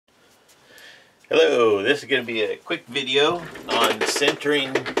Hello, this is going to be a quick video on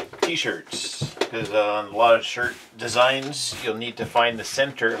centering t-shirts, because on a lot of shirt designs you'll need to find the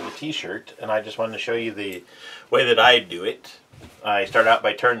center of the t-shirt, and I just wanted to show you the way that I do it. I start out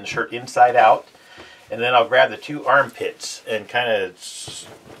by turning the shirt inside out, and then I'll grab the two armpits and kind of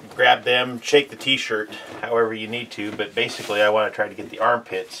grab them, shake the t-shirt however you need to, but basically I want to try to get the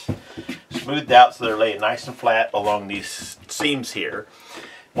armpits smoothed out so they're laying nice and flat along these seams here.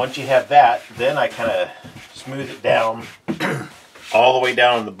 Once you have that, then I kind of smooth it down all the way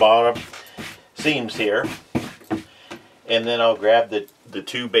down on the bottom seams here, and then I'll grab the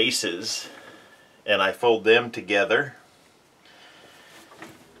two bases and I fold them together,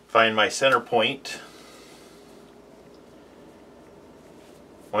 find my center point.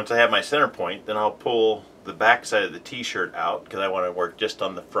 Once I have my center point, then I'll pull the back side of the t-shirt out because I want to work just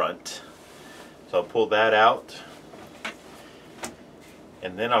on the front. So I'll pull that out,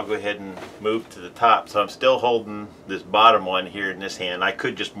 and then I'll go ahead and move to the top. So I'm still holding this bottom one here in this hand. I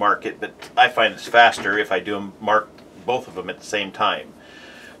could just mark it, but I find it's faster if I mark both of them at the same time.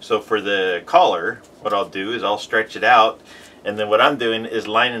 So for the collar, what I'll do is I'll stretch it out, and then what I'm doing is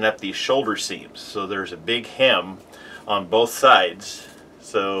lining up these shoulder seams. So there's a big hem on both sides.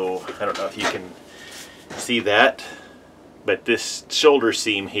 So I don't know if you can see that, but this shoulder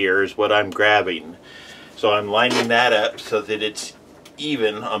seam here is what I'm grabbing. So I'm lining that up so that it's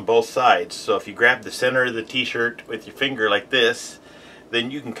even on both sides. So if you grab the center of the t-shirt with your finger like this, then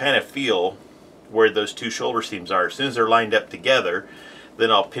you can kind of feel where those two shoulder seams are. As soon as they're lined up together,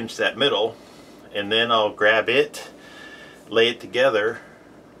 then I'll pinch that middle, and then I'll grab it, lay it together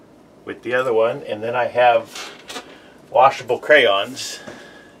with the other one, and then I have washable crayons,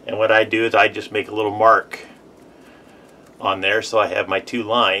 and what I do is I just make a little mark on there so I have my two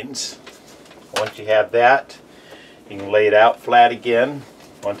lines. Once you have that, you can lay it out flat again.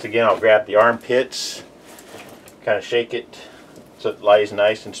 Once again, I'll grab the armpits, kind of shake it so it lies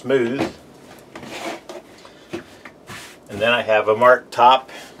nice and smooth, and then I have a marked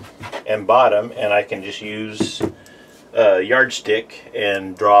top and bottom, and I can just use a yardstick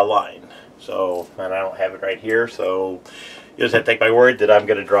and draw a line. So, and I don't have it right here, so you just have to take my word that I'm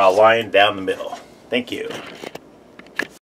going to draw a line down the middle. Thank you.